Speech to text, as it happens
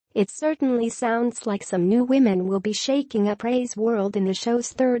It certainly sounds like some new women will be shaking up Ray's world in the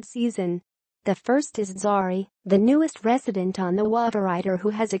show's third season. The first is Zari, the newest resident on the Waterider who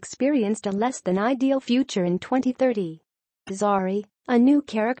has experienced a less than ideal future in 2030. Zari, a new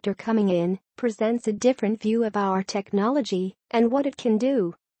character coming in, presents a different view of our technology and what it can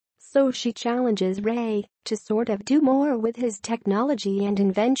do. So she challenges Ray to sort of do more with his technology and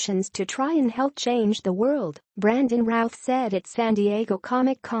inventions to try and help change the world, Brandon Routh said at San Diego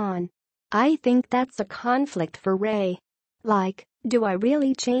Comic-Con. I think that's a conflict for Ray. Like, do I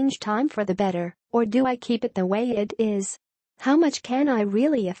really change time for the better, or do I keep it the way it is? How much can I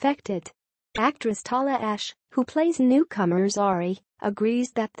really affect it? Actress Tala Ash, who plays newcomer Zari,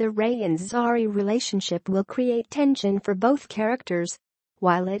 agrees that the Ray and Zari relationship will create tension for both characters.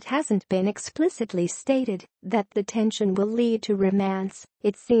 While it hasn't been explicitly stated that the tension will lead to romance,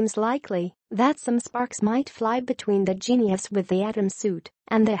 it seems likely that some sparks might fly between the genius with the atom suit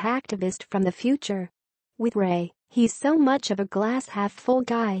and the hacktivist from the future. With Ray, he's so much of a glass-half-full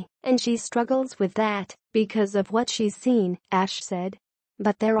guy, and she struggles with that because of what she's seen, Ash said.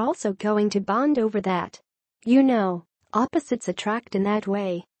 But they're also going to bond over that. You know, opposites attract in that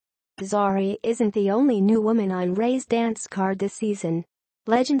way. Zari isn't the only new woman on Ray's dance card this season.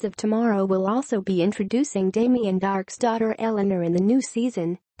 Legends of Tomorrow will also be introducing Damien Darhk's daughter Eleanor in the new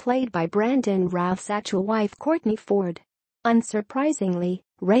season, played by Brandon Routh's actual wife Courtney Ford. Unsurprisingly,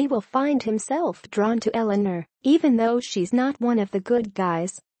 Ray will find himself drawn to Eleanor, even though she's not one of the good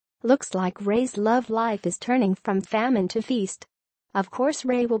guys. Looks like Ray's love life is turning from famine to feast. Of course,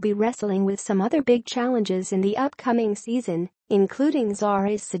 Ray will be wrestling with some other big challenges in the upcoming season, including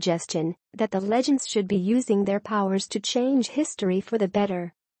Zari's suggestion that the Legends should be using their powers to change history for the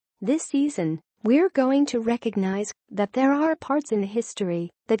better. This season, we're going to recognize that there are parts in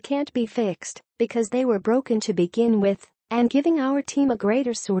history that can't be fixed because they were broken to begin with, and giving our team a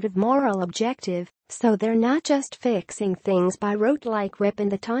greater sort of moral objective, so they're not just fixing things by rote like Rip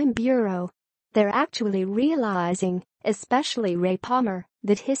and the Time Bureau. They're actually realizing, especially Ray Palmer,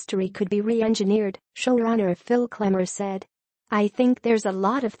 that history could be re-engineered, showrunner Phil Klemmer said. I think there's a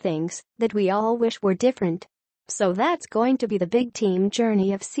lot of things that we all wish were different. So that's going to be the big team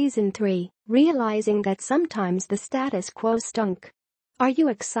journey of season 3, realizing that sometimes the status quo stunk. Are you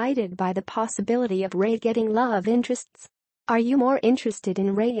excited by the possibility of Ray getting love interests? Are you more interested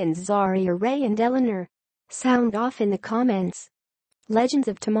in Ray and Zari or Ray and Eleanor? Sound off in the comments. Legends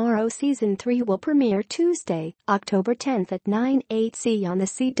of Tomorrow Season 3 will premiere Tuesday, October 10th at 9/8 on the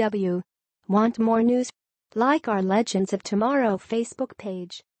CW. Want more news? Like our Legends of Tomorrow Facebook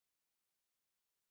page.